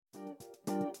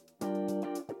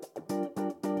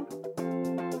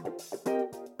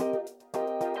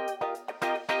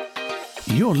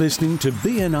You're listening to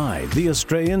BNI, the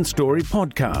Australian Story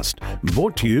Podcast,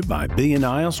 brought to you by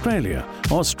BNI Australia,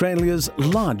 Australia's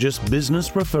largest business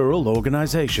referral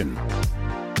organisation.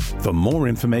 For more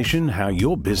information how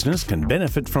your business can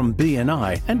benefit from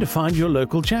BNI and to find your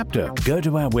local chapter, go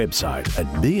to our website at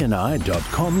bni.com.au.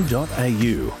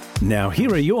 Now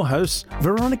here are your hosts,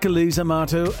 Veronica Lees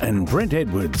Amato and Brent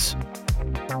Edwards.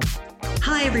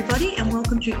 Hi everybody and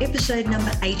welcome to episode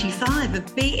number 85 of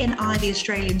BNI The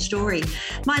Australian Story.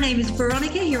 My name is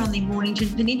Veronica here on the Mornington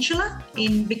Peninsula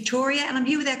in Victoria, and I'm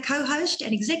here with our co-host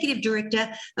and Executive Director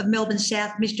of Melbourne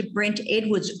South, Mr. Brent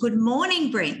Edwards. Good morning,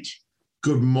 Brent.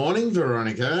 Good morning,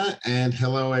 Veronica, and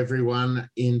hello everyone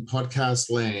in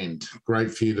podcast land.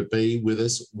 Great for you to be with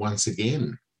us once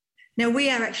again. Now, we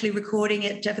are actually recording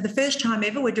it for the first time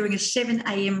ever. We're doing a 7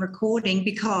 a.m. recording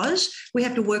because we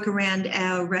have to work around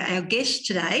our guest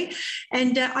today.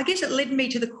 And I guess it led me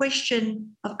to the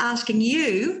question of asking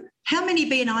you, how many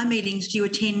BNI meetings do you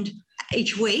attend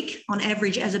each week on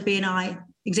average as a BNI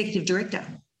Executive Director?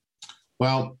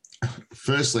 Well,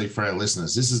 firstly, for our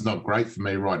listeners, this is not great for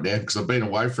me right now because I've been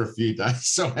away for a few days,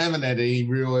 so I haven't had any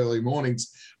real early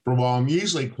mornings for a while. I'm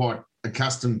usually quite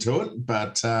accustomed to it,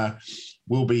 but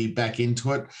we'll be back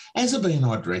into it. As a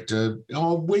BNI director,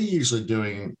 we're usually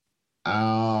doing,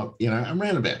 around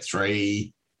about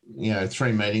three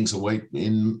meetings a week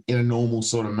in a normal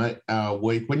sort of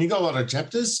week. When you've got a lot of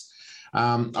chapters,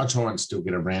 I try and still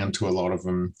get around to a lot of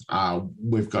them.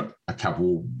 We've got a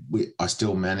couple I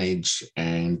still manage,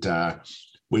 and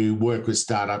we work with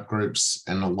startup groups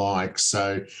and the like.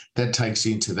 So that takes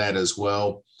you into that as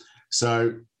well.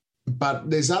 But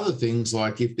there's other things,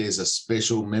 like if there's a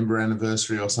special member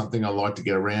anniversary or something, I like to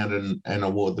get around and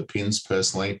award the pins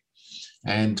personally.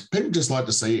 And people just like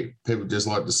to see you. People just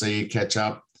like to see you catch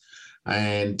up.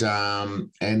 And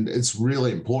it's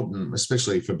really important,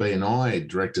 especially for BNI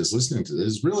directors listening to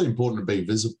this, it's really important to be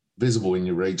visible in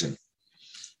your region.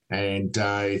 And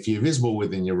if you're visible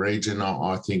within your region,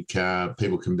 I think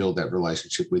people can build that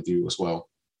relationship with you as well.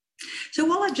 So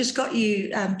while I've just got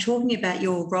you talking about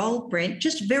your role, Brent,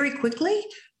 just very quickly,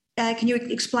 can you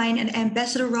explain an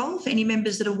ambassador role for any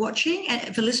members that are watching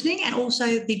and for listening, and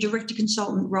also the director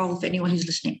consultant role for anyone who's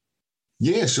listening?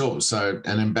 Yeah, sure. So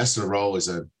an ambassador role is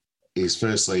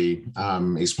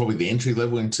probably the entry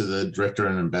level into the director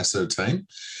and ambassador team.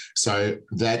 So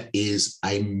that is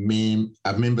a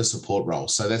member support role.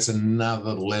 So that's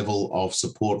another level of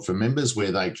support for members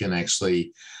where they can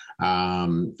actually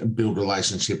build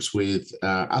relationships with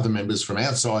other members from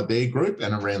outside their group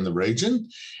and around the region,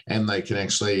 and they can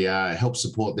actually help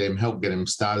support them, help get them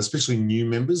started. Especially new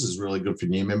members is really good for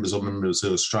new members or members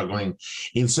who are struggling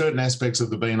in certain aspects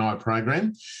of the BNI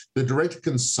program. The director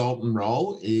consultant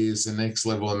role is the next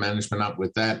level of management up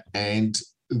with that, and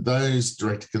those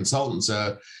director consultants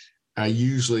are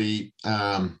usually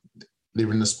they're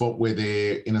in the spot where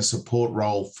they're in a support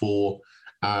role for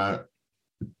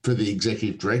the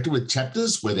executive director with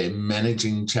chapters, where they're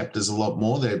managing chapters a lot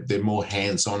more. They're more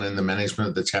hands-on in the management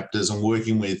of the chapters and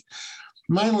working with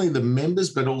mainly the members,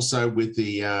 but also with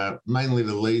mainly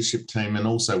the leadership team and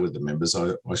also with the members,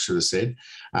 I should have said,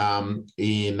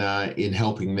 in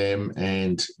helping them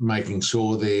and making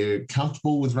sure they're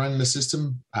comfortable with running the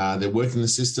system, they're working the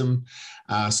system,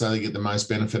 so they get the most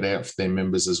benefit out for their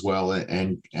members as well,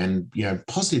 and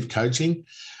positive coaching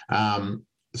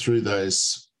through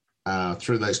those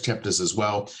chapters as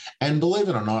well. And believe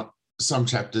it or not, some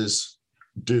chapters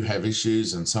do have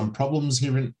issues and some problems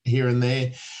here and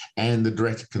there, and the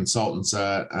director consultants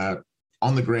are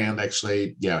on the ground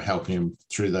actually helping them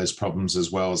through those problems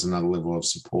as well as another level of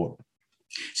support.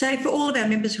 So for all of our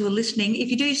members who are listening, if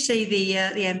you do see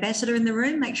the ambassador in the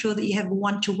room, make sure that you have a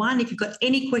one-to-one. If you've got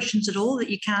any questions at all that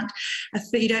you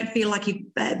don't feel like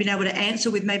you've been able to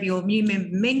answer with maybe your new member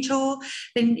mentor,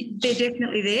 then they're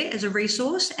definitely there as a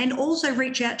resource. And also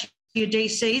reach out to your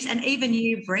DCs, and even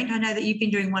you, Brent. I know that you've been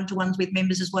doing one-to-ones with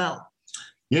members as well.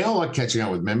 Yeah, I like catching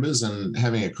up with members and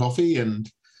having a coffee and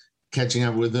catching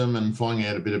up with them and finding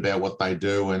out a bit about what they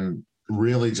do, and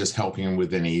really just helping them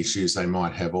with any issues they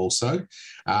might have also.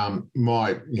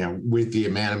 With the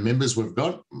amount of members we've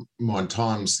got, my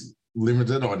time's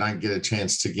limited. I don't get a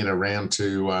chance to get around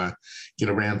to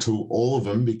all of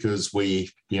them because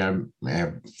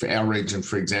our region,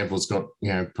 for example, has got,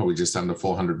 probably just under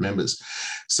 400 members.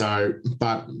 So,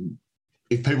 but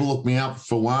if people look me up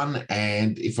for one,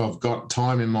 and if I've got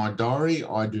time in my diary,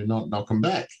 I do not knock them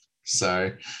back.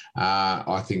 So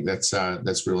I think that's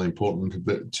really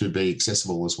important to be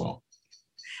accessible as well.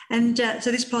 And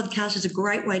so this podcast is a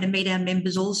great way to meet our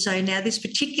members also. Now, this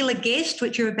particular guest,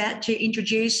 which you're about to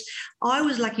introduce, I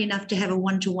was lucky enough to have a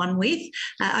one-to-one with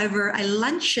over a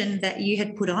luncheon that you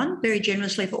had put on very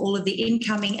generously for all of the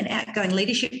incoming and outgoing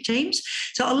leadership teams.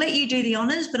 So I'll let you do the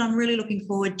honours, but I'm really looking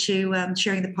forward to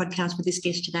sharing the podcast with this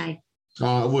guest today.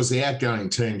 It was the outgoing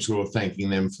teams who were thanking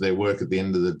them for their work at the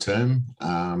end of the term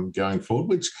going forward,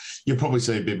 which you'll probably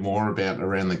see a bit more about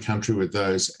around the country with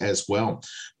those as well.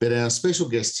 But our special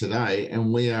guest today,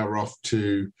 and we are off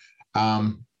to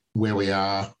where we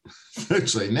are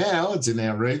virtually now, it's in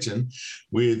our region,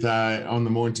 with on the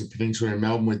Mornington Peninsula in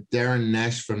Melbourne with Darren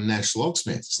Nash from Nash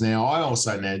Locksmiths. Now, I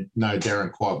also know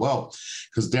Darren quite well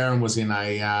because Darren was in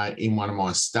one of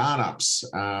my startups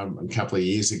a couple of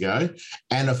years ago,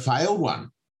 and a failed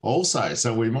one also.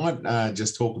 So we might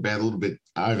just talk about a little bit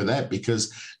over that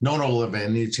because not all of our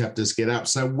new chapters get up.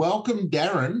 So welcome,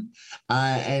 Darren.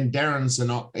 And Darren's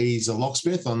he's a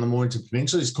locksmith on the Mornington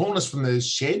Peninsula. He's calling us from the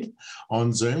shed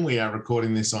on Zoom. We are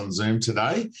recording this on Zoom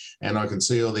today, and I can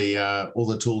see all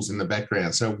the tools in the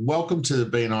background. So welcome to the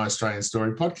BNI Australian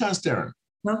Story podcast, Darren.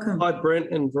 Welcome. Hi, Brent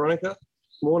and Veronica.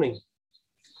 Morning.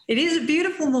 It is a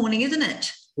beautiful morning, isn't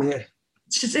it? Yeah.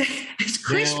 It's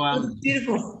crisp. It's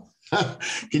beautiful.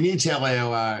 Can you tell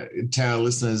our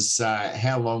listeners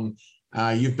how long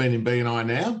you've been in BNI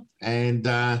now,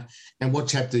 and what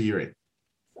chapter you're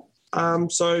in?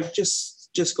 So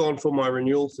just gone for my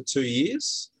renewal for 2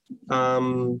 years.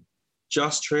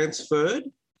 Just transferred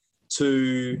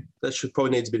to. That should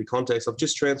probably needs a bit of context. I've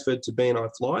just transferred to BNI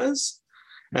Flyers,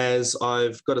 as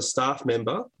I've got a staff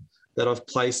member that I've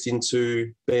placed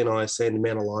into BNI Sand and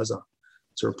Mount Eliza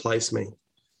to replace me.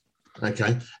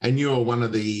 Okay. And you're one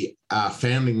of the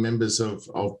founding members of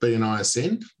BNI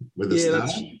Ascend with the start?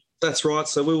 That's right.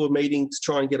 So we were meeting to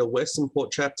try and get a Western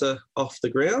Port chapter off the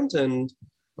ground, and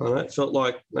I don't know, it felt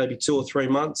like maybe 2 or 3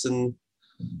 months, and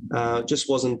just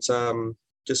wasn't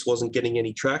getting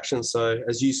any traction. So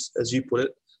as you put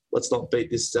it, let's not beat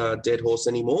this dead horse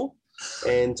anymore.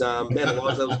 And Mount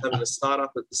Eliza was having a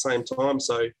startup at the same time.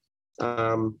 So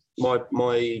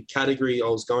my category I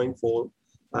was going for,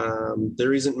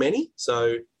 there isn't many,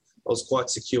 so I was quite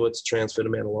secure to transfer to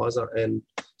Mount Eliza, and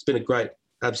it's been a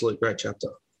absolute great chapter.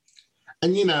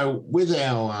 And with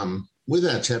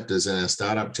our chapters and our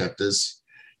startup chapters,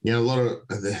 a lot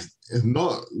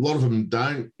of them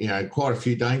don't. Quite a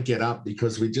few don't get up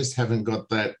because we just haven't got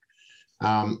that.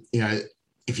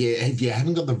 If you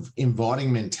haven't got the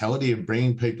inviting mentality of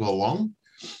bringing people along,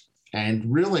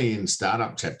 and really in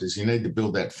startup chapters, you need to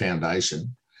build that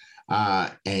foundation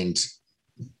and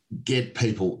get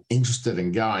people interested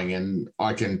in going. And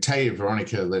I can tell you,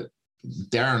 Veronica, that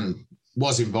Darren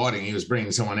was inviting. He was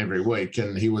bringing someone every week,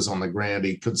 and he was on the ground.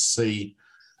 He could see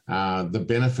the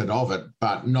benefit of it,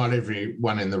 but not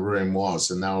everyone in the room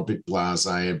was, and they were a bit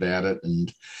blasé about it.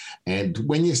 And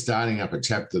when you're starting up a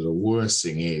chapter, the worst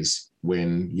thing is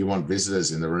when you want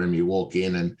visitors in the room, you walk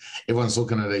in and everyone's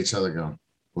looking at each other going,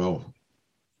 well,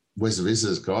 where's the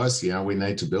visitors, guys? We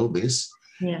need to build this.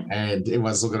 Yeah. And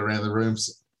everyone's looking around the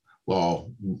rooms.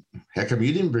 Well, how come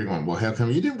you didn't bring one? Well, how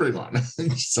come you didn't bring one?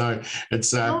 So it's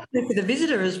for the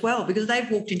visitor as well, because they've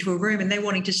walked into a room and they're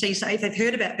wanting to see. So if they've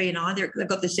heard about BNI, they've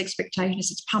got this expectation.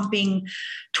 It's pumping,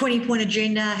 20-point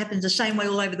agenda, happens the same way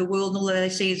all over the world, and all they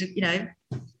see is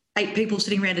 8 people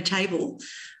sitting around a table.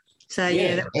 So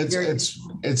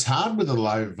it's hard with a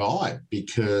low vibe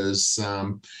because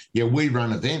we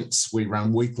run events. We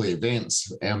run weekly events.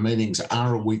 Our meetings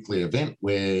are a weekly event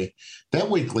where that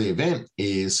weekly event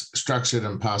is structured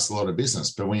and past a lot of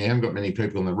business. But when you haven't got many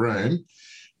people in the room,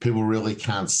 people really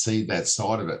can't see that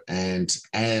side of it. And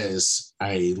as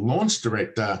a launch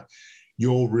director,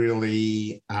 you're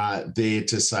really there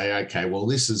to say, okay, well,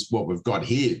 this is what we've got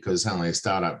here because it's only a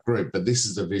startup group, but this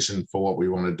is the vision for what we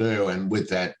want to do. And with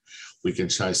that, we can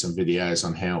show some videos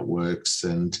on how it works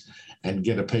and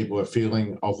get people a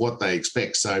feeling of what they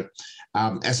expect. So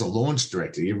as a launch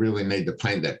director, you really need to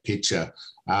paint that picture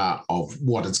of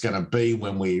what it's going to be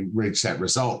when we reach that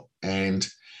result. And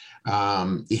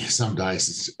some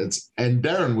days and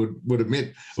Darren would admit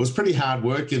it was pretty hard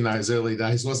work in those early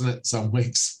days, wasn't it? Some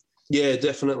weeks. Yeah,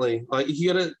 definitely.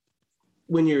 You got to,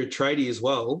 when you're a tradie as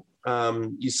well,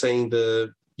 you're seeing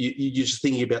you're just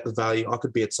thinking about the value. I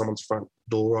could be at someone's front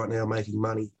door right now making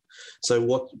money. So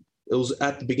it was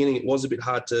at the beginning, it was a bit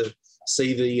hard to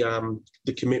see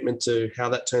the commitment to how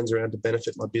that turns around to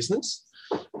benefit my business.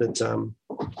 But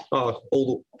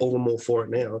all the more for it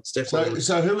now. It's definitely.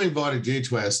 So who invited you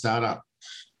to our startup?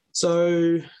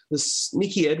 So this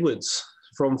Nikki Edwards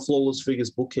from Flawless Figures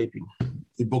Bookkeeping.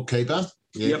 The bookkeeper?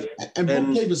 Yeah. Yep. And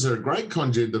bookkeepers are a great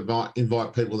conduit to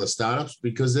invite people to startups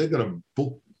because they've got a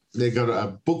book they've got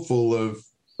a book full of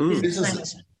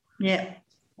businesses. Yeah.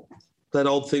 That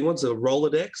old thing, what's it, a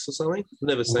Rolodex or something? I've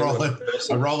never seen one. A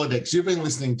Rolodex. You've been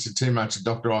listening to too much of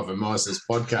Dr. Ivan Meisner's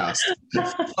podcast.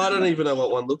 I don't even know what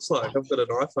one looks like. I've got an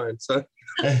iPhone, so.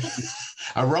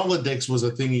 A Rolodex was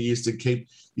a thing you used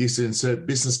to insert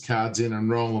business cards in and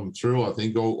roll them through, I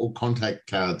think, or contact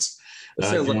cards. It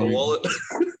sounds like a wallet.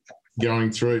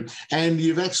 Going through. And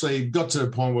you've actually got to the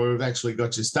point where we've actually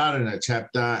got you started in a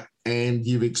chapter and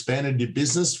you've expanded your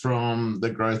business from the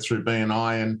growth through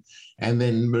BNI and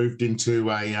then moved into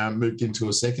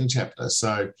a second chapter.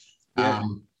 So,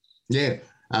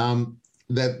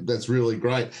 that's really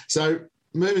great. So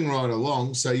moving right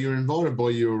along, so you're invited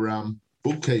by your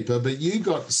bookkeeper, but you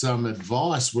got some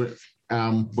advice when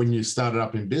you started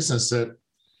up in business that,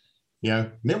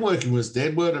 networking was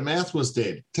dead, word of mouth was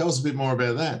dead. Tell us a bit more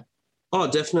about that. Oh,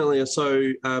 definitely.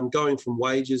 So going from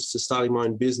wages to starting my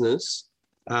own business,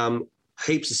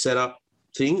 heaps of setup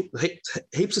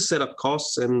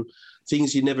costs and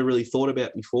things you never really thought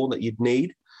about before that you'd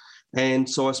need. And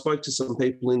so I spoke to some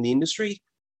people in the industry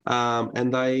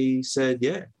and they said,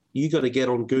 you got to get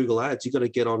on Google Ads. You got to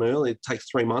get on early. It takes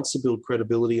 3 months to build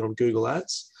credibility on Google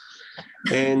Ads.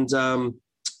 And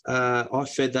I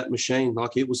fed that machine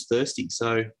like it was thirsty.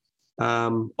 So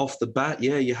off the bat,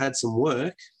 you had some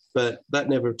work, but that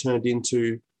never turned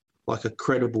into like a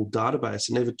credible database.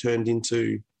 It never turned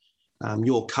into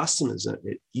your customers.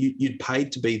 You'd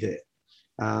paid to be there.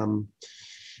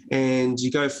 And you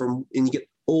go and you get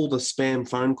all the spam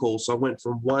phone calls. So I went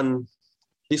from one,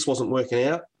 this wasn't working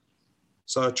out.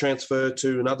 So I transferred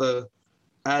to another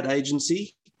ad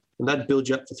agency and that'd build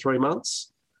you up for 3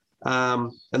 months.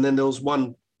 And then there was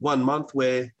one month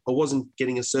where I wasn't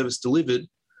getting a service delivered.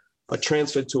 I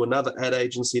transferred to another ad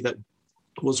agency that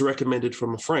was recommended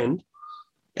from a friend.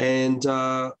 And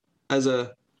as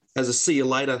a see you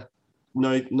later,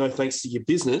 no thanks to your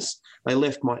business, they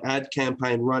left my ad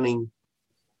campaign running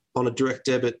on a direct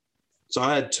debit. So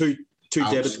I had two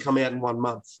debits come out in 1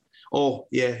 month. Oh,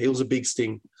 yeah, it was a big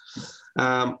sting.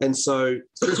 And so...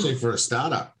 Especially for a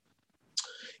startup.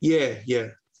 Yeah.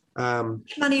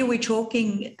 Money are we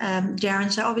talking, Darren?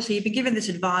 So obviously you've been given this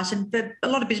advice, and for a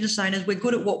lot of business owners, we're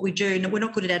good at what we do, and we're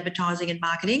not good at advertising and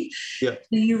marketing. Yeah,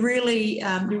 you're really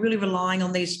relying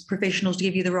on these professionals to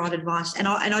give you the right advice, and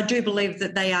I do believe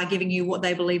that they are giving you what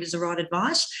they believe is the right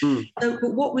advice. So,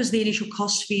 what was the initial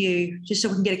cost for you, just so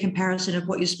we can get a comparison of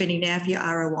what you're spending now for your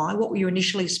ROI? What were you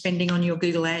initially spending on your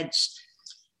Google Ads?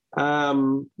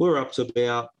 We're up to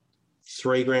about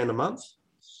 $3,000 a month.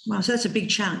 Wow, so that's a big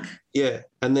chunk. Yeah,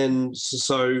 and then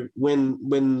so when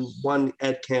one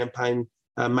ad campaign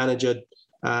manager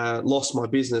lost my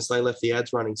business, they left the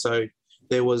ads running. So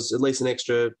there was at least an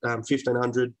extra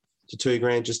 $1,500 to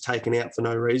 $2,000 just taken out for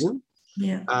no reason.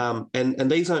 Yeah.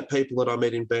 And these aren't people that I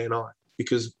met in BNI,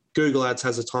 because Google Ads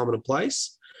has a time and a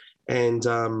place, and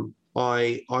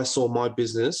I saw my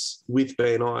business with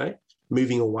BNI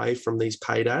moving away from these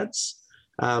paid ads,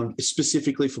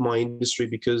 specifically for my industry,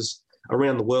 because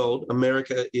around the world,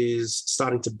 America is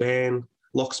starting to ban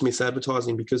locksmiths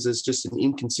advertising because there's just an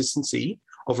inconsistency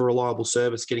of a reliable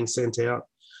service getting sent out.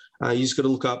 You just got to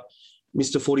look up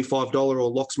Mr. $45 or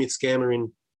locksmith scammer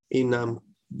in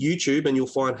YouTube, and you'll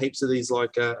find heaps of these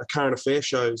like current affair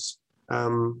shows,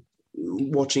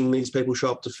 watching these people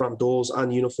show up to front doors,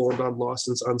 ununiformed,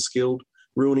 unlicensed, unskilled,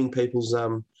 ruining people's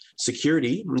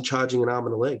security and charging an arm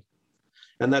and a leg.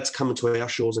 And that's coming to our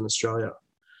shores in Australia.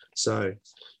 So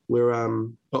we're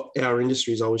our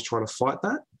industry is always trying to fight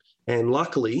that, and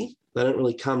luckily they don't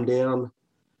really come down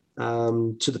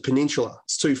to the peninsula.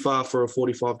 It's too far for a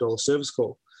 $45 service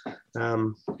call,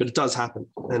 but it does happen,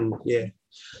 and yeah.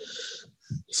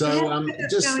 So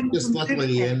just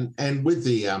luckily, and with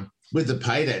the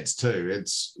paid ads too,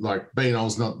 it's like BNI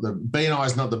is not the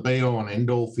be all and end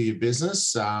all for your business.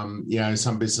 Some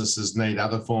businesses need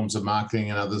other forms of marketing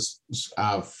and others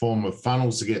form of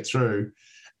funnels to get through.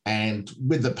 And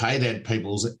with the paid ad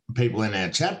people in our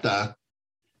chapter,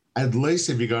 at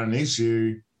least if you've got an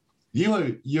issue,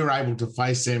 you're able to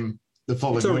face them the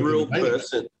following week. It's a real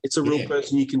person. It's a real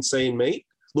person you can see and meet.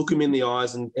 Look them in the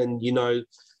eyes, and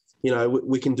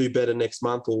we can do better next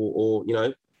month, or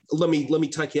let me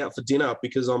take you out for dinner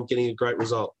because I'm getting a great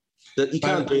result. That you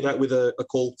can't do that with a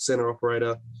call center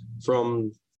operator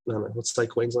from let's say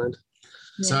Queensland.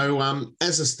 Yeah. So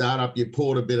as a startup, you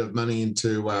poured a bit of money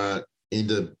into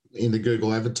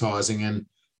Google advertising, and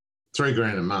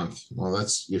 $3,000 a month. Well,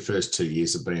 that's your first 2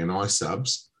 years of BNI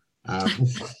subs.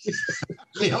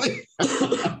 Really?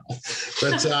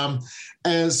 But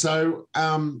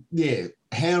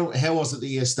how was it that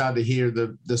you started to hear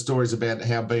the stories about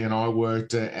how BNI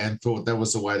worked and thought that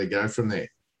was the way to go from there?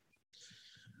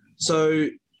 So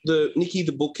Nikki,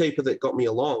 the bookkeeper that got me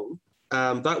along,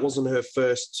 that wasn't her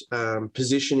first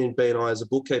position in BNI as a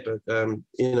bookkeeper.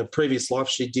 In a previous life,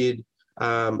 she did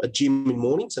a gym in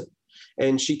Mornington,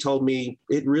 and she told me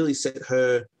it really set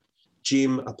her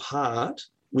gym apart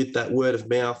with that word of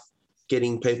mouth,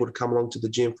 getting people to come along to the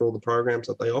gym for all the programs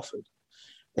that they offered.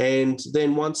 And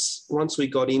then once we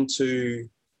got into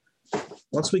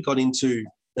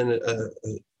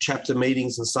chapter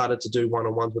meetings and started to do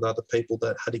one-on-ones with other people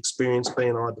that had experienced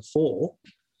BNI before,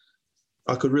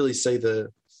 I could really see the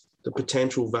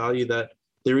potential value that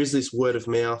there is this word of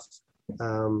mouth.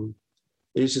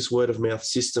 It is this word of mouth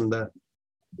system that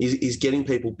is getting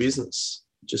people business,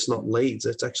 just not leads.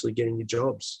 It's actually getting you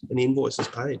jobs and invoices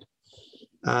paid.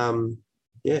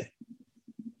 Yeah.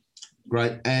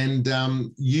 Great. And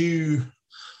you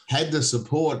had the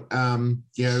support,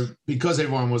 because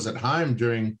everyone was at home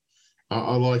during,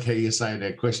 I like how you say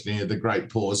that question here, the great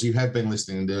pause. You have been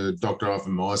listening to Dr.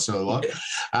 Ivan Meister a lot.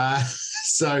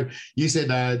 So you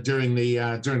said during the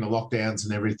lockdowns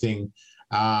and everything,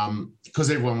 because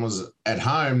everyone was at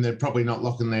home, they're probably not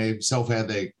locking themselves out of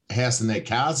their house and their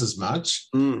cars as much,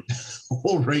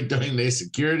 or redoing their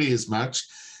security as much.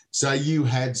 So you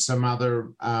had some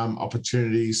other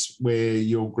opportunities where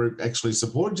your group actually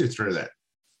supported you through that.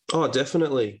 Oh,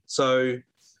 definitely. So,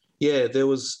 yeah, there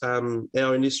was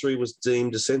our industry was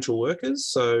deemed essential workers,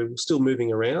 so we're still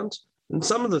moving around. And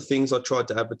some of the things I tried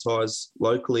to advertise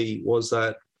locally was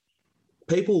that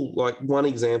people, like one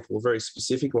example, a very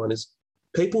specific one, is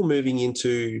people moving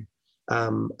into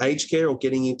aged care or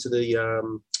getting into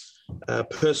the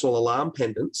personal alarm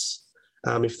pendants,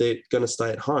 if they're going to stay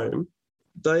at home,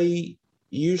 they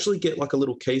usually get like a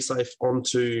little key safe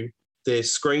onto their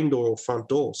screen door or front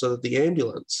door so that the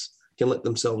ambulance can let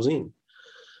themselves in.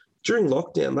 During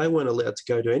lockdown, they weren't allowed to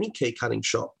go to any key cutting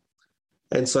shop.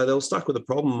 And so they were stuck with the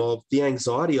problem of the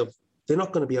anxiety of they're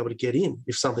not going to be able to get in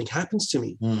if something happens to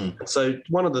me. And so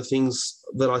one of the things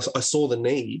that I saw the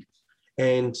need,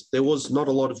 and there was not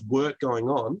a lot of work going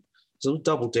on, so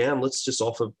double down, let's just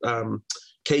offer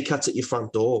key cuts at your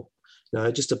front door,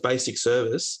 just a basic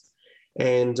service.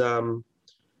 And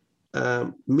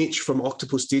Mitch from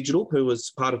Octopus Digital, who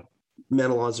was part of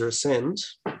Manalizer Ascend,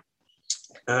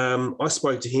 I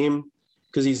spoke to him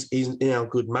because he's our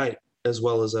good mate as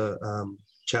well as a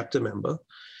chapter member.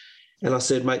 And I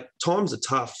said, mate, times are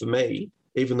tough for me,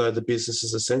 even though the business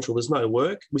is essential. There's no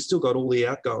work. We still got all the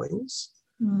outgoings.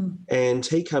 And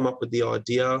he came up with the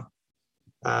idea,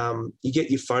 you get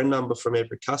your phone number from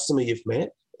every customer you've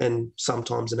met and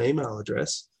sometimes an email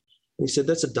address. And he said,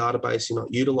 that's a database you're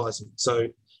not utilising. So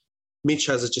Mitch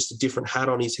has just a different hat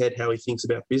on his head, how he thinks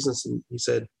about business. And he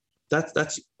said,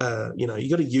 that's you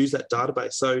got to use that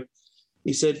database. So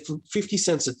he said, for 50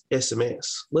 cents an SMS,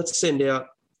 let's send out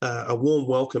a warm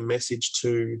welcome message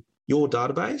to your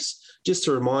database just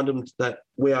to remind them that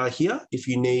we are here if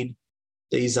you need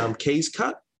these keys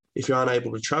cut, if you're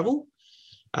unable to travel.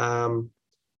 And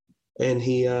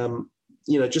he,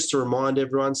 just to remind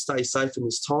everyone, stay safe in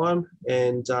this time.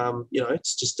 And,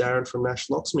 it's just Darren from Nash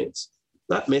Locksmiths.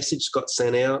 That message got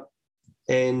sent out,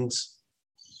 and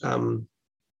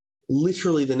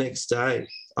literally the next day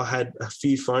I had a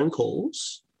few phone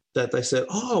calls that they said,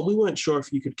 oh, we weren't sure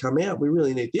if you could come out. We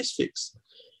really need this fixed.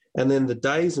 And then the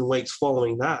days and weeks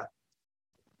following that,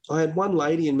 I had one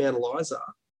lady in Mount Eliza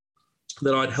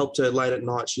that I'd helped her late at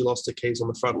night. She lost her keys on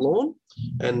the front lawn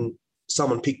and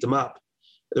someone picked them up.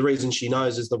 The reason she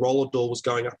knows is the roller door was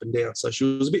going up and down. So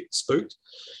she was a bit spooked.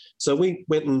 So we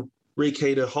went and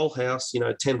rekeyed her whole house,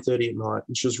 10:30 at night,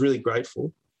 and she was really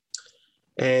grateful.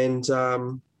 And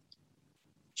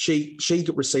she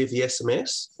received the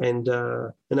SMS, and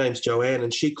her name's Joanne,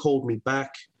 and she called me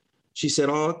back. She said,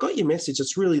 I got your message.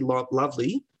 It's really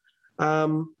lovely.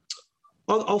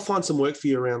 I'll find some work for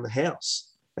you around the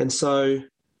house. And so,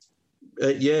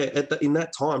 in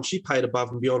that time, she paid above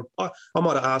and beyond. I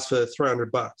might have asked for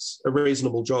 $300, a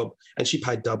reasonable job, and she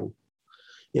paid double.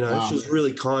 Wow. She was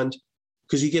really kind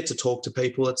because you get to talk to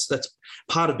people. That's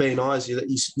part of BNI is that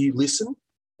you listen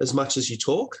as much as you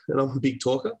talk, and I'm a big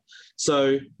talker.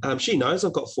 So she knows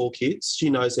I've got 4 kids. She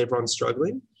knows everyone's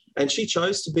struggling, and she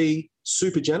chose to be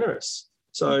super generous.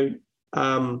 So,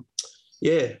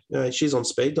 she's on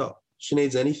speed dial. She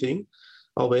needs anything,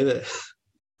 I'll be there.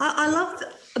 I love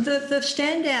the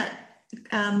standout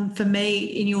for me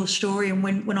in your story, and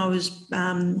when I was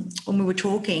when we were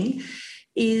talking,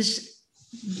 is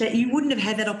that you wouldn't have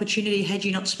had that opportunity had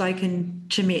you not spoken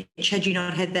to Mitch, had you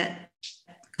not had that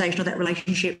or that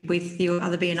relationship with your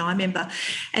other BNI member.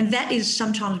 And that is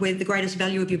sometimes where the greatest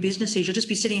value of your business is. You'll just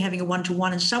be sitting having a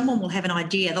one-to-one and someone will have an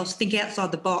idea. They'll think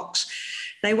outside the box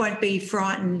they won't be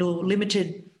frightened or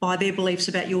limited by their beliefs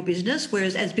about your business,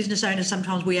 whereas as business owners,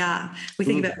 sometimes we are. We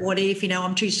think about what if,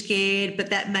 I'm too scared, but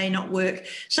that may not work.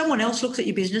 Someone else looks at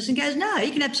your business and goes, no,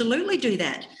 you can absolutely do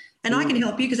that. And I can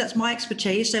help you because that's my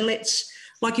expertise. So let's,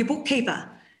 like your bookkeeper,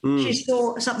 she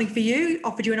saw something for you,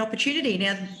 offered you an opportunity.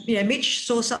 Now, Mitch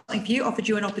saw something for you, offered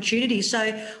you an opportunity.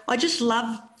 So I just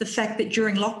love the fact that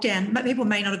during lockdown, people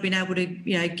may not have been able to,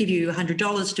 give you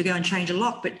 $100 to go and change a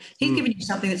lock, but he's given you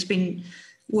something that's been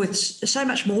worth so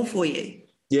much more for you.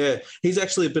 Yeah, he's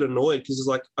actually a bit annoyed because he's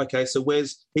like, okay, so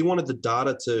he wanted the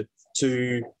data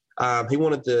he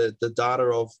wanted the data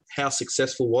of how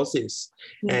successful was this.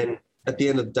 Yeah. And at the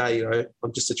end of the day,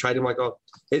 I'm just a trader. I'm like, oh,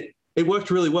 it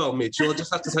worked really well, Mitch. You'll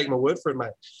just have to take my word for it,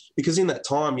 mate. Because in that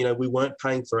time, we weren't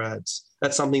paying for ads.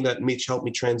 That's something that Mitch helped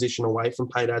me transition away from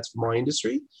paid ads for my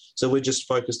industry. So we're just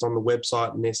focused on the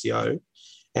website and SEO.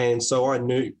 And so I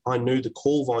knew the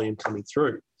call volume coming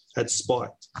through had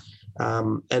spiked.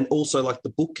 And also like the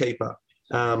bookkeeper,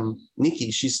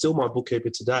 Nikki, she's still my bookkeeper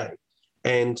today.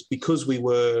 And because we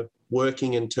were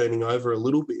working and turning over a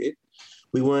little bit,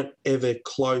 we weren't ever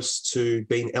close to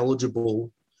being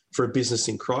eligible for a business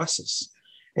in crisis.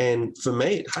 And for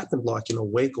me, it happened like in a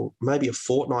week or maybe a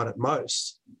fortnight at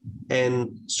most.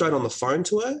 And straight on the phone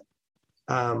to her,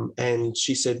 and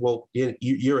she said, well, yeah,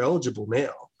 you're eligible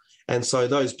now. And so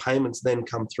those payments then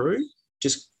come through,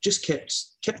 just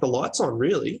kept the lights on,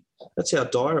 really. That's how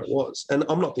dire it was. And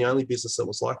I'm not the only business that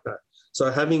was like that.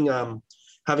 So having a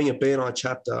BNI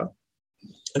chapter,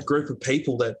 a group of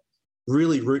people that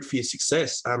really root for your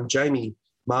success, Jamie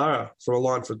Mara from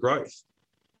Align for Growth,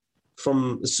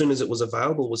 from as soon as it was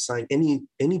available, was saying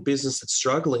any business that's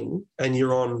struggling and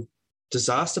you're on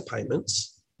disaster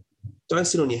payments, don't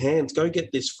sit on your hands. Go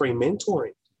get this free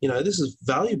mentoring. This is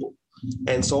valuable.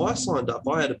 And so I signed up.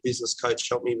 I had a business coach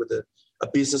help me with a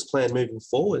business plan moving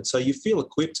forward. So you feel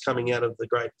equipped coming out of the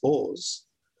great pause.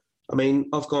 I mean,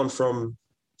 I've gone from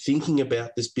thinking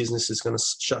about this business is going to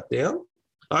shut down.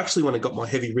 I actually went and got my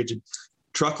heavy rigid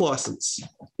truck license,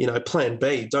 plan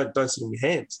B, don't sit on your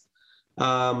hands.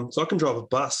 So I can drive a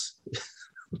bus.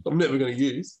 I'm never going to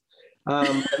use.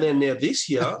 And then now this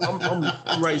year,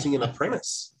 I'm raising an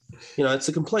apprentice. It's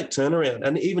a complete turnaround.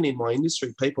 And even in my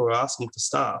industry, people are asking for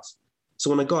staff. So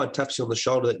when a guy taps you on the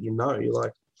shoulder that you're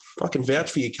like, I can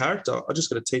vouch for your character. I just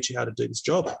got to teach you how to do this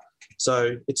job.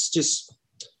 So it just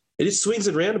swings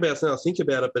and roundabouts now I think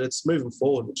about it, but it's moving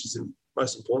forward, which is the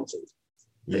most important thing.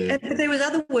 Yeah. But there was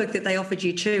other work that they offered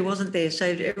you too, wasn't there?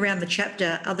 So around the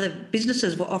chapter, other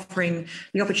businesses were offering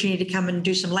the opportunity to come and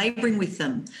do some labouring with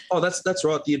them. Oh, that's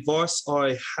right. The advice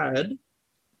I had,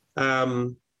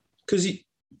 because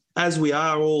as we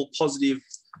are all positive,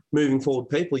 moving forward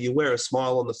people, you wear a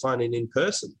smile on the phone and in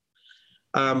person.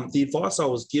 The advice I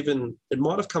was given, it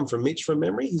might have come from Mitch from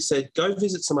memory. He said, go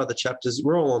visit some other chapters.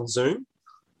 We're all on Zoom.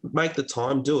 Make the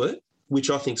time, do it, which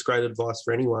I think is great advice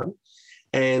for anyone.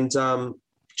 And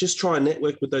just try and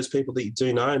network with those people that you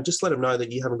do know and just let them know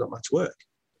that you haven't got much work.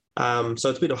 So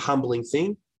it's a bit of a humbling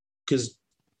thing because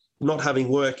not having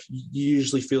work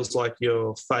usually feels like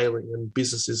you're failing and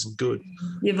business isn't good.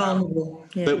 You're vulnerable.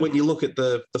 Yeah. But when you look at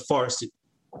the forest,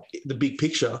 the big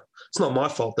picture, it's not my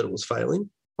fault that it was failing.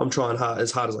 I'm trying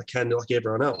as hard as I can, like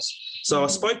everyone else. So I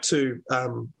spoke to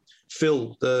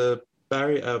Phil, the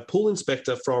pool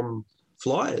inspector from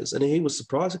Flyers, and he was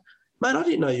surprised. Mate, I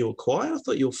didn't know you were quiet. I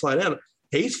thought you were flat out.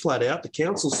 He's flat out. The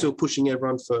council's still pushing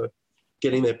everyone for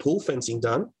getting their pool fencing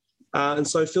done. And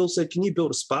so Phil said, can you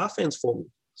build a spa fence for me? I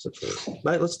said,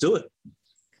 mate, let's do it.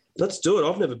 Let's do it.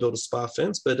 I've never built a spa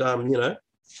fence, but,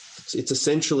 it's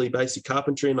essentially basic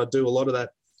carpentry, and I do a lot of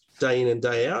that day in and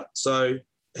day out. So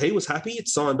he was happy. It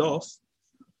signed off.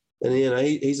 And,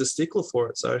 he's a stickler for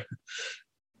it. So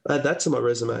add that to my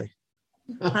resume.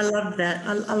 I love that.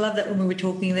 I love that when we were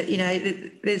talking that,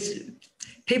 there's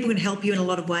people can help you in a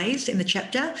lot of ways in the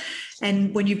chapter.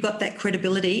 And when you've got that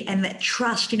credibility and that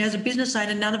trust, as a business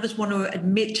owner, none of us want to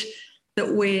admit that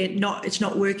it's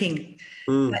not working.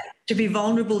 But to be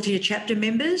vulnerable to your chapter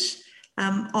members,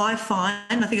 I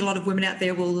think a lot of women out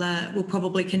there will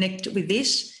probably connect with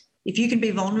this. If you can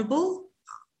be vulnerable,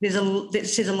 that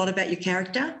says a lot about your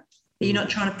character. You're not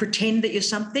trying to pretend that you're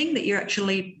something, that you're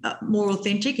actually more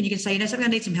authentic, and you can say, something, I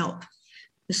need some help.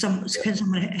 Can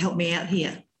someone help me out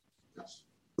here?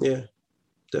 Yeah,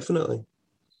 definitely.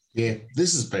 Yeah,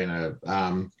 this has been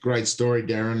a great story,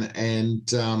 Darren.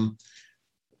 And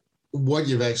what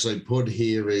you've actually put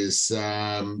here is,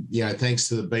 thanks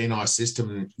to the BNI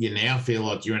system, you now feel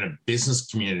like you're in a business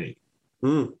community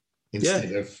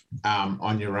instead of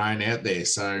on your own out there.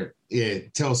 So,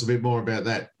 tell us a bit more about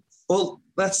that. Well,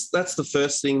 that's the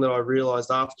first thing that I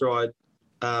realised after I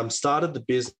started the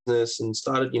business and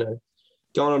started,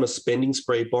 going on a spending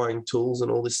spree, buying tools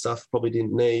and all this stuff probably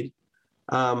didn't need,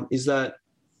 is that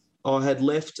I had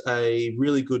left a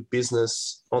really good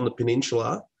business on the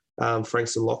peninsula,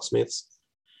 Frankston Locksmiths.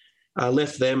 I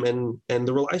left them and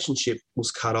the relationship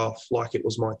was cut off, like it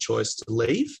was my choice to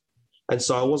leave. And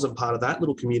so I wasn't part of that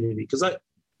little community because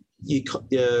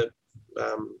your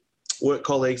work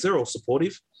colleagues, they're all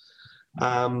supportive.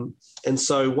 And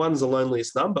so one's the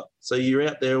loneliest number. So you're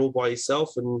out there all by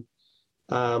yourself. And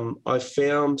I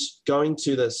found going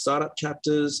to the startup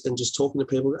chapters and just talking to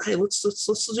people, hey, let's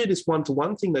do this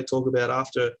one-to-one thing they talk about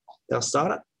after our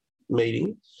startup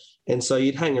meeting. And so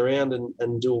you'd hang around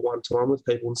and do a one-to-one with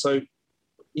people. And so,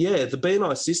 yeah, the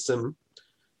BNI system,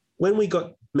 when we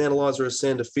got Mount Eliza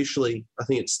Ascend officially, I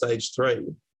think it's stage 3,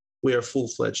 we're a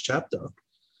full-fledged chapter.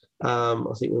 I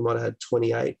think we might have had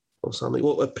 28 or something.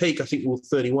 Well, at peak, I think we were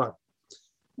 31.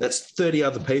 That's 30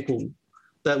 other people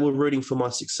that were rooting for my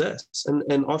success.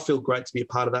 And I feel great to be a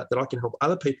part of that I can help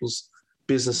other people's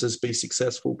businesses be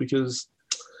successful because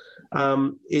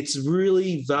it's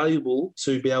really valuable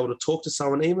to be able to talk to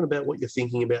someone even about what you're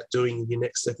thinking about doing in your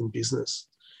next step in business,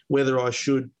 whether I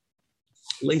should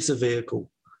lease a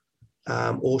vehicle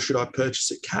or should I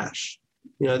purchase it cash.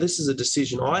 This is a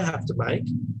decision I have to make.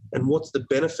 And what's the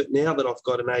benefit now that I've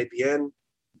got an ABN?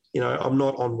 I'm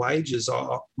not on wages.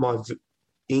 My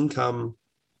income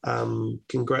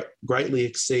can greatly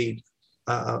exceed,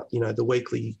 the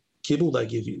weekly kibble they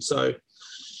give you. So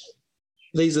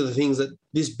these are the things that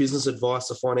this business advice,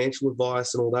 the financial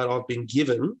advice and all that I've been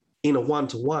given in a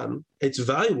one-to-one, it's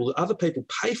valuable. Other people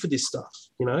pay for this stuff,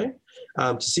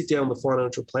 to sit down with a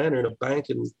financial planner in a bank.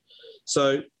 And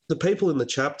so the people in the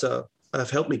chapter have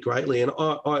helped me greatly. And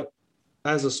I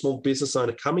as a small business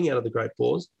owner coming out of the Great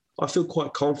Bores, I feel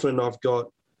quite confident I've got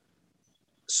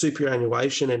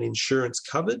superannuation and insurance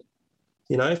covered.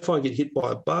 If I get hit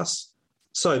by a bus,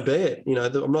 so be it.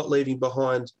 I'm not leaving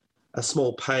behind a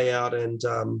small payout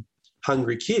and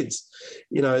hungry kids.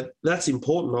 That's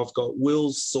important. I've got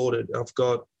wills sorted. I've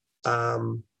got a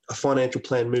financial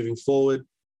plan moving forward.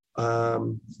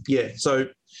 So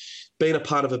being a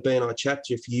part of a BNI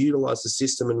chapter, if you utilise the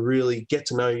system and really get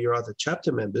to know your other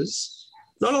chapter members,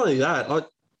 not only that, I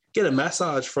get a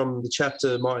massage from the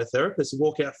chapter myotherapist and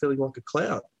walk out feeling like a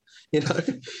cloud.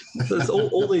 There's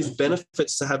all these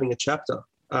benefits to having a chapter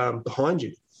behind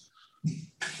you.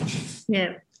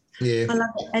 Yeah. Yeah. I love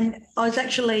it. And I was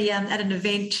actually at an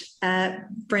event,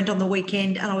 Brent, on the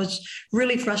weekend, and I was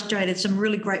really frustrated. Some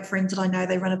really great friends that I know,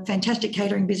 they run a fantastic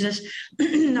catering business.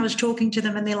 I was talking to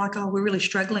them and they're like, oh, we're really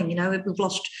struggling. We've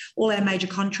lost all our major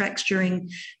contracts during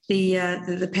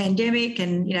the pandemic,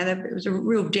 and, it was a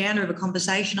real downer of a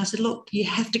conversation. I said, look, you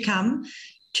have to come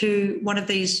to one of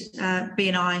these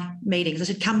BNI meetings. I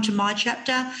said, come to my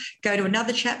chapter, go to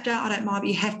another chapter. I don't mind, but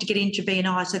you have to get into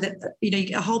BNI so that,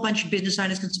 a whole bunch of business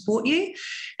owners can support you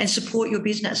and support your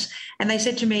business. And they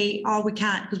said to me, oh, we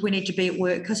can't because we need to be at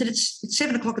work. I said, it's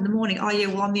 7 o'clock in the morning. Oh, yeah,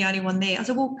 well, I'm the only one there. I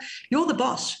said, well, you're the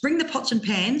boss. Bring the pots and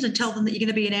pans and tell them that you're going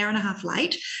to be an hour and a half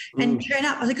late and turn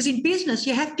up. I said, because in business,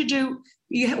 you have to do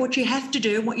what you have to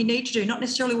do and what you need to do, not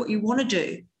necessarily what you want to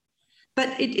do.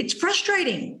 But it's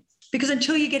frustrating, because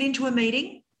until you get into a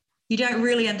meeting, you don't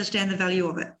really understand the value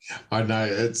of it. I know,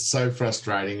 it's so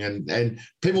frustrating. And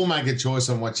people make a choice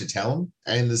on what you tell them.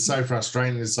 And it's so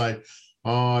frustrating to say,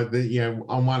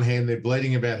 on one hand, they're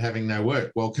bleeding about having no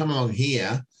work. Well, come along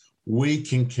here. We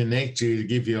can connect you to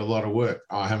give you a lot of work.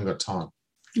 Oh, I haven't got time.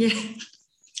 Yeah.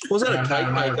 Was that a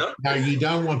cake maker? No, you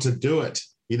don't want to do it.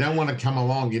 You don't want to come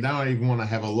along. You don't even want to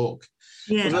have a look.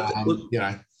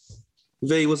 Yeah.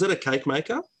 V, was it a cake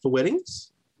maker for weddings?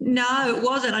 No, it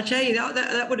wasn't. I tell you,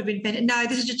 that would have been better. No,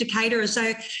 this is just a caterer. So,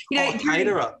 a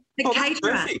caterer. A caterer.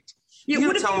 Perfect. You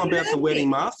got to tell them about the wedding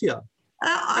mafia.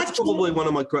 That's probably one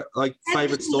of my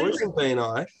favourite stories in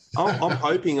BNI. I'm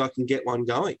hoping I can get one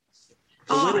going.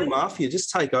 The wedding mafia, just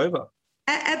take over.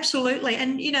 Absolutely.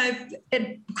 And,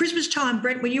 at Christmas time,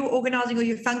 Brent, when you were organising all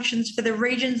your functions for the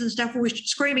regions and stuff, we were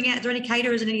screaming out, is there any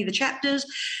caterers in any of the chapters?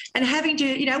 And having to,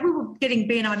 we were getting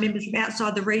BNI members from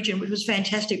outside the region, which was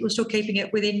fantastic. We're still keeping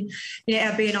it within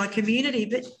our BNI community.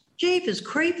 But jeepers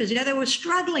creepers, they were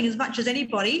struggling as much as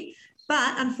anybody.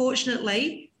 But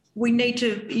unfortunately, we need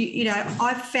to,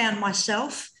 I've found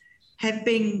myself have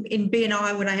been in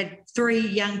BNI when I had 3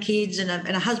 young kids and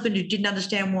a husband who didn't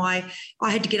understand why I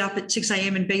had to get up at 6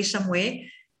 a.m. and be somewhere.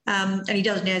 And he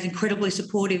does now, is incredibly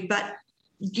supportive. But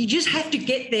you just have to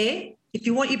get there. If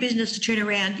you want your business to turn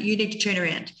around, you need to turn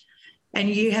around and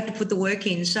you have to put the work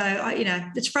in. So,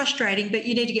 it's frustrating, but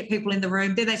you need to get people in the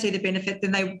room. Then they see the benefit.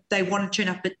 Then they want to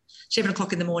turn up at 7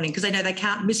 o'clock in the morning because they know they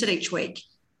can't miss it each week.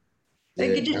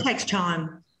 It just takes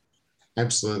time.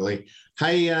 Absolutely.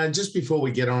 Hey, just before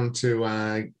we get on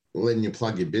to letting you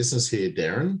plug your business here,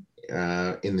 Darren,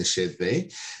 in the shed there.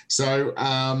 So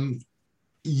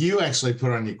you actually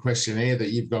put on your questionnaire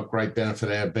that you've got great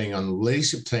benefit out of being on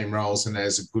leadership team roles and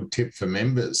as a good tip for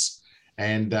members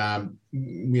and,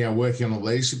 working on a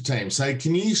leadership team. So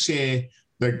can you share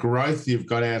the growth you've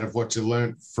got out of what you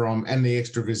learned from and the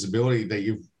extra visibility that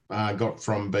you've got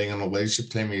from being on a leadership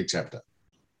team in your chapter?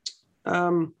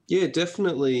 Yeah,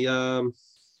 definitely. I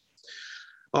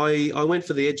went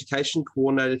for the education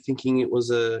coordinator thinking it was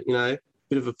a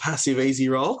bit of a passive, easy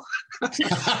role.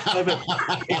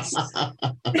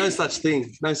 No such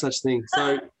thing.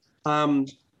 So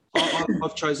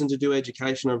I've chosen to do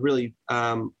education. I really,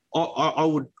 I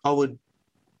would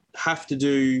have to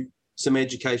do some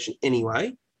education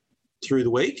anyway through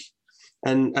the week.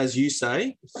 And as you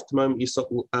say, the moment you stop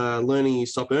learning, you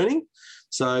stop earning.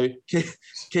 So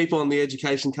keep on the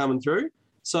education coming through.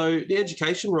 So the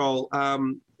education role,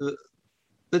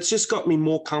 that's just got me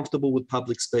more comfortable with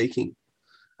public speaking.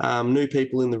 New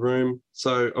people in the room.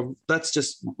 So that's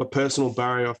just a personal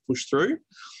barrier I've pushed through.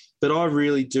 But I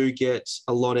really do get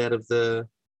a lot out of the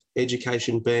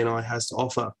education BNI has to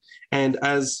offer. And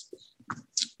as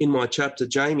in my chapter,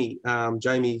 Jamie,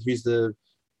 who's the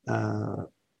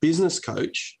business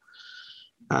coach,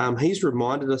 he's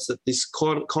reminded us that this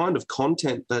kind of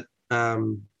content that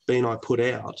BNI put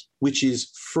out, which is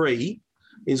free,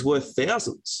 is worth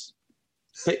thousands.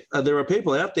 There are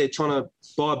people out there trying to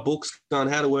buy books on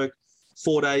how to work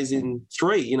 4 days in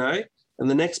 3, and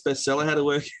the next bestseller, how to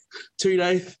work 2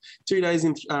 days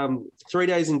in 3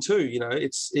 days in 2.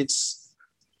 It's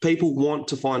people want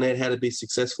to find out how to be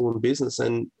successful in business,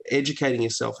 and educating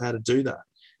yourself how to do that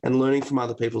and learning from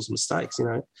other people's mistakes.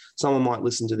 Someone might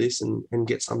listen to this and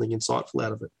get something insightful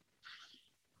out of it.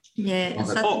 Yeah.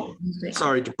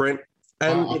 Sorry, Brent.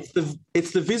 And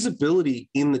it's the visibility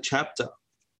in the chapter.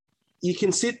 You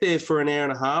can sit there for an hour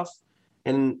and a half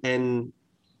and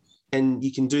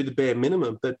you can do the bare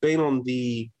minimum, but being on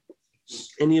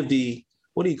any of the,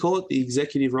 what do you call it, the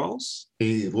executive roles?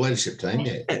 The leadership team,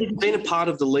 yeah. Being a part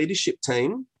of the leadership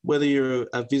team, whether you're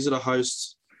a visitor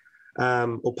host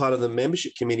or part of the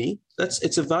membership committee,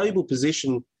 it's a valuable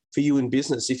position for you in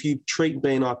business. If you treat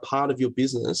BNI part of your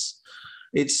business,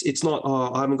 it's not,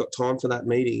 I haven't got time for that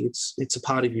meeting. It's a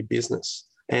part of your business.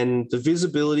 And the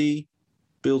visibility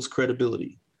builds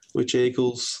credibility, which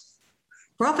equals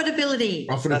profitability.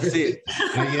 That's it.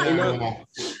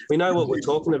 We know what we're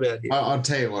talking about here. I'll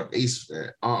tell you what,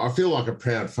 I feel like a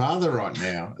proud father right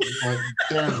now. Like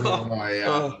Darren's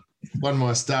one of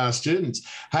my star students.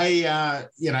 Hey,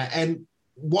 and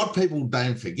what people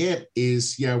don't forget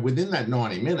is, within that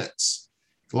 90 minutes,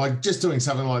 like just doing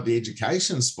something like the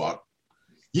education spot,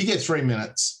 you get 3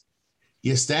 minutes,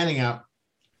 you're standing up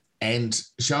and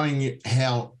showing you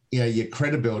how, your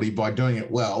credibility by doing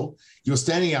it well. You're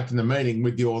standing up in the meeting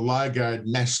with your logo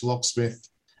Nash Locksmith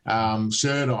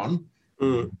shirt on.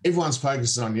 Mm. Everyone's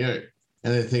focused on you.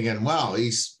 And they're thinking, wow,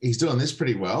 he's doing this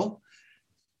pretty well.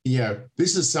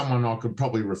 This is someone I could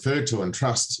probably refer to and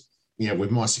trust,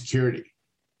 with my security.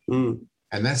 Mm.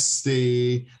 And that's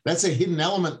a hidden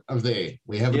element of there.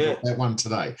 We haven't got that one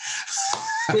today.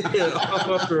 Yeah, I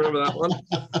have to remember that one.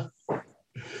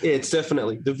 Yeah, it's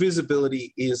definitely, the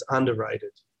visibility is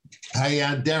underrated. Hey,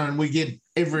 Darren, we give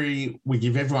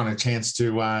everyone a chance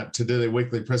to do their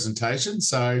weekly presentation.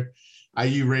 So, are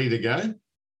you ready to go?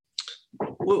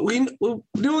 Well, we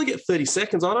only get 30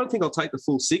 seconds. I don't think I'll take the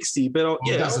full 60, but I'll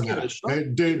give it a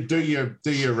shot.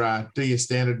 Do your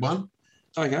standard one.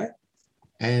 Okay.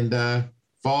 And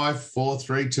 5, 4,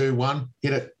 3, 2, 1,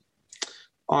 hit it.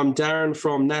 I'm Darren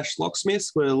from Nash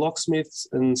Locksmiths. We're locksmiths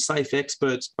and safe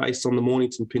experts based on the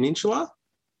Mornington Peninsula.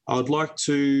 I'd like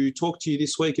to talk to you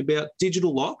this week about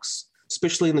digital locks,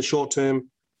 especially in the short-term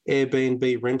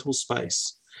Airbnb rental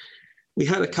space. We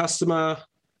had a customer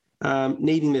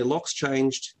needing their locks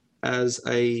changed as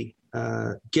a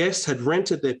guest had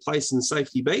rented their place in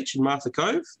Safety Beach in Martha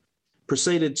Cove,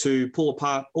 proceeded to pull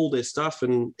apart all their stuff,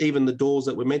 and even the doors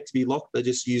that were meant to be locked, they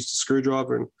just used a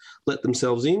screwdriver and let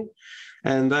themselves in.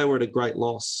 And they were at a great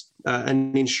loss,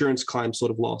 an insurance claim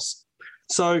sort of loss.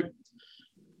 So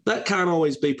that can't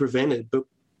always be prevented, but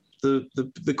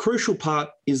the crucial part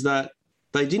is that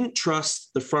they didn't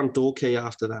trust the front door key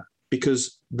after that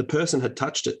because the person had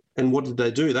touched it. And what did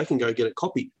they do? They can go get it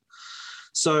copied.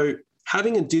 So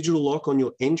having a digital lock on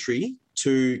your entry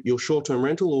to your short-term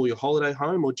rental or your holiday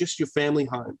home or just your family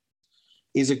home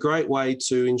is a great way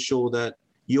to ensure that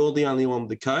you're the only one with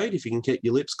the code if you can keep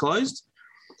your lips closed.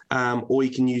 Or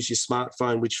you can use your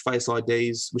smartphone, which Face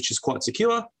IDs, which is quite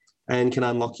secure and can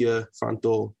unlock your front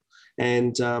door.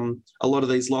 And a lot of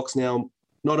these locks now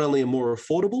not only are more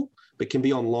affordable, but can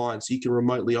be online. So you can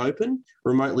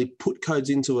remotely put codes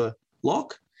into a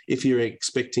lock. If you're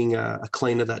expecting a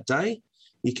cleaner that day,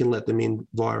 you can let them in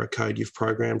via a code you've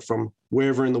programmed from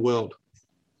wherever in the world.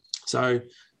 So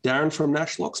Darren from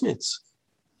Nash Locksmiths.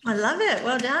 I love it.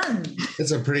 Well done.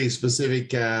 It's a pretty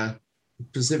specific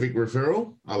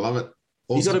referral. I love it.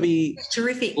 Awesome. You've got to be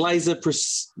terrific, laser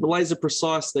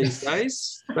precise these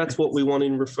days. That's what we want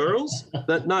in referrals.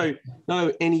 That no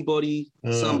anybody,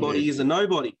 somebody is a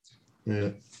nobody. Yeah.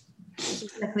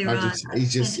 Exactly right.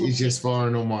 He's just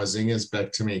firing all my zingers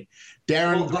back to me.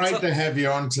 Darren, great to have you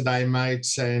on today,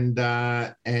 mates, and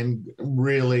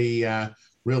really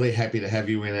happy to have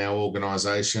you in our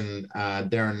organisation.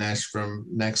 Darren Nash from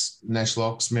Nash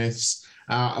Locksmiths.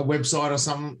 A website or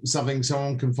something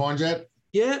someone can find you at?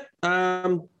 Yeah,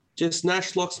 just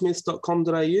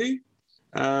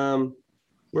nashlocksmiths.com.au.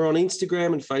 We're on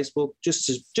Instagram and Facebook,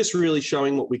 just really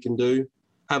showing what we can do,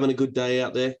 having a good day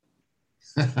out there.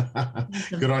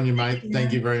 Good on you, mate.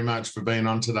 Thank you very much for being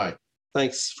on today.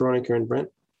 Thanks, Veronica and Brent.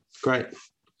 Great.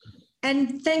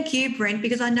 And thank you, Brent,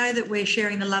 because I know that we're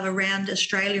sharing the love around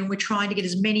Australia and we're trying to get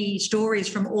as many stories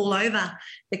from all over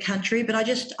the country. But I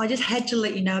just had to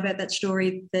let you know about that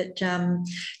story that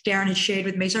Darren has shared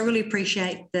with me. So I really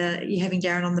appreciate you having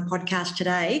Darren on the podcast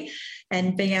today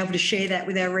and being able to share that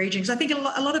with our region. Because I think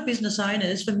a lot of business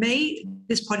owners, for me,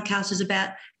 this podcast is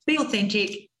about be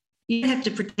authentic. You don't have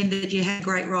to pretend that you have a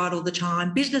great ride all the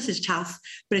time. Business is tough,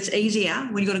 but it's easier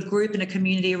when you've got a group and a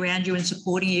community around you and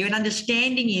supporting you and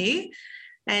understanding you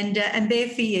and there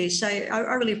for you. So I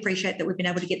really appreciate that we've been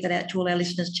able to get that out to all our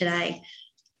listeners today.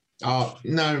 Oh,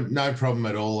 no problem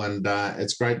at all. And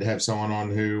it's great to have someone on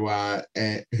who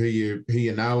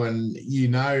you know, and you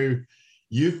know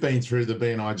you've been through the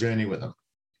BNI journey with them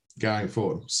going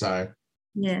forward. So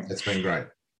yeah, it's been great.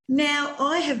 Now,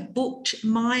 I have booked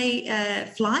my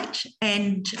flight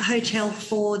and hotel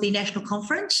for the national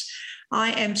conference.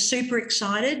 I am super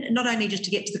excited, not only just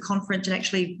to get to the conference and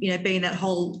actually, be in that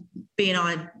whole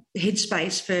BNI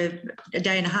headspace for a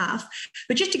day and a half,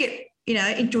 but just to get,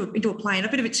 into a plane. I've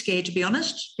been a bit scared, to be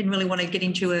honest. Didn't really want to get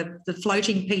into the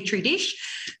floating petri dish,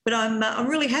 but I'm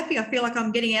really happy. I feel like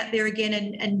I'm getting out there again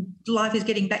and life is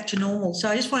getting back to normal. So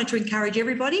I just wanted to encourage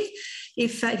everybody.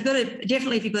 If you've got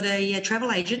a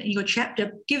travel agent and you've got a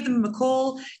chapter, give them a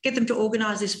call, get them to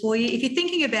organise this for you. If you're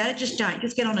thinking about it, just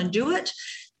get on and do it,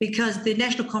 because the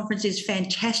national conference is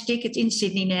fantastic. It's in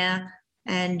Sydney now,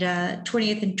 and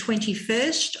 20th and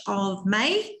 21st of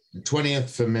May.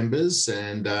 20th for members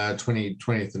and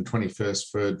 20th and 21st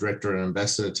for director and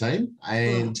ambassador team.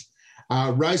 And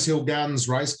Rosehill Gardens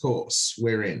Racecourse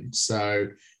we're in. So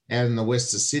out in the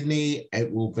west of Sydney,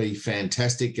 it will be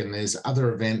fantastic. And there's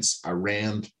other events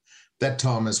around that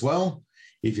time as well,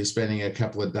 if you're spending a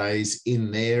couple of days in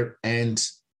there. And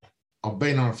I've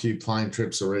been on a few plane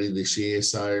trips already this year,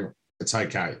 so it's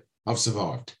okay. I've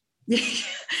survived. Yeah.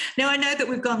 Now, I know that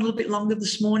we've gone a little bit longer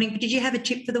this morning, but did you have a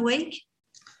tip for the week?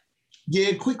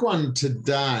 Yeah, quick one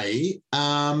today.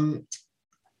 Talking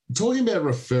about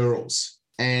referrals,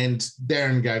 and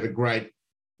Darren gave a great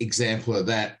example of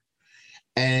that.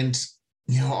 And,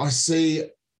 I see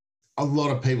a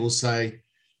lot of people say,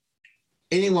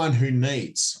 anyone who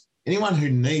needs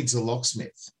a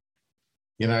locksmith,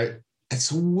 it's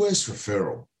the worst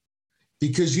referral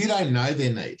because you don't know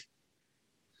their need.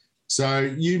 So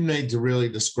you need to really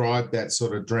describe that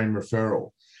sort of dream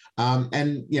referral. A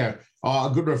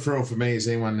good referral for me is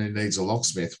anyone who needs a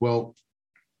locksmith. Well,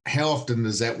 how often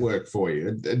does that work for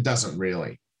you? It doesn't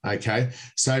really, okay?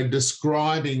 So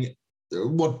describing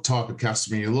what type of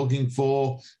customer you're looking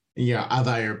for, are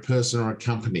they a person or a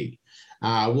company?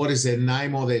 What is their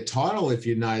name or their title if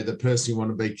you know the person you want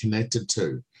to be connected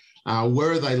to?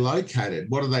 Where are they located?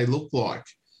 What do they look like?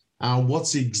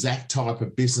 What's the exact type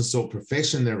of business or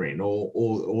profession they're in,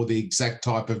 or the exact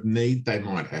type of need they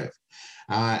might have?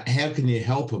 How can you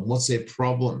help them? What's their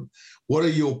problem? What are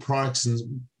your products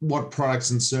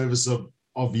and services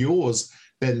of yours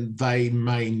that they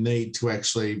may need to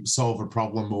actually solve a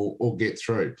problem or get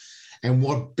through? And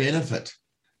what benefit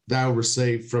they'll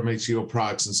receive from each of your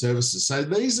products and services. So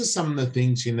these are some of the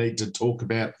things you need to talk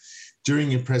about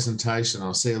during your presentation.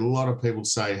 I see a lot of people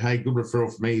say, hey, good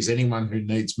referral for me is anyone who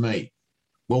needs me.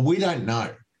 Well, we don't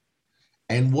know.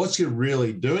 And what you're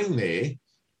really doing there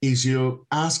is you're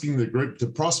asking the group to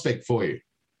prospect for you.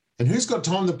 And who's got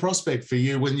time to prospect for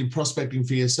you when you're prospecting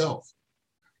for yourself?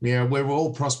 We're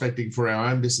all prospecting for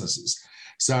our own businesses.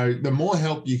 So the more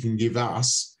help you can give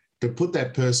us to put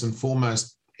that person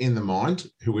foremost in the mind,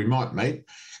 who we might meet,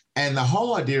 and the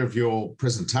whole idea of your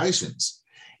presentations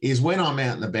is when I'm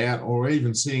out and about or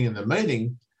even sitting in the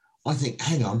meeting, I think,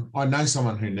 hang on, I know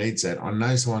someone who needs that. I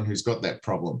know someone who's got that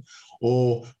problem.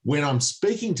 Or when I'm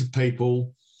speaking to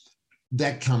people,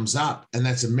 that comes up and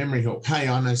that's a memory hook. Hey,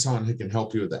 I know someone who can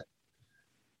help you with that.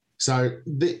 So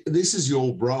this is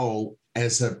your role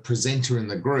as a presenter in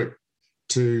the group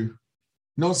to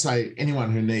not say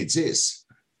anyone who needs this,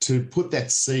 to put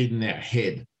that seed in our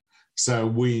head so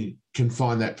we can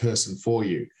find that person for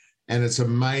you. And it's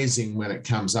amazing when it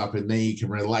comes up and then you can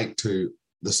relate to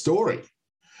the story.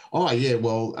 Oh, yeah,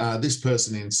 well, this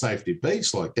person in Safety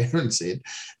Beach, like Darren said,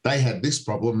 they had this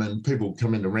problem and people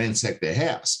come in to ransack their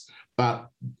house. But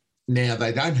now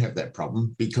they don't have that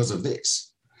problem because of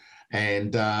this.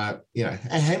 And, you know,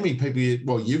 how many people,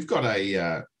 well, you've got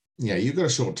a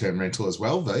short-term rental as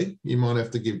well, V. You might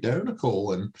have to give Darren a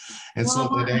call and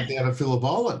sort that out down at Phillip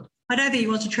Island. I don't think he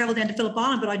wants to travel down to Phillip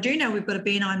Island, but I do know we've got a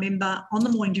BNI member on the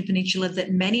Mornington Peninsula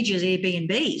that manages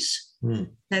Airbnbs. Now,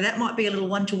 that might be a little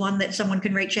one-to-one that someone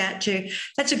can reach out to.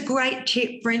 That's a great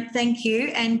tip, Brent. Thank you.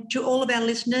 And to all of our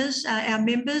listeners, our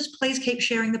members, please keep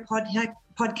sharing the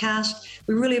podcast.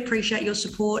 We really appreciate your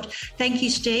support. Thank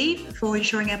you, Steve, for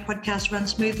ensuring our podcast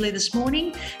runs smoothly this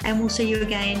morning. And we'll see you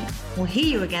again, or hear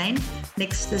you again,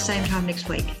 the same time next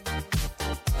week.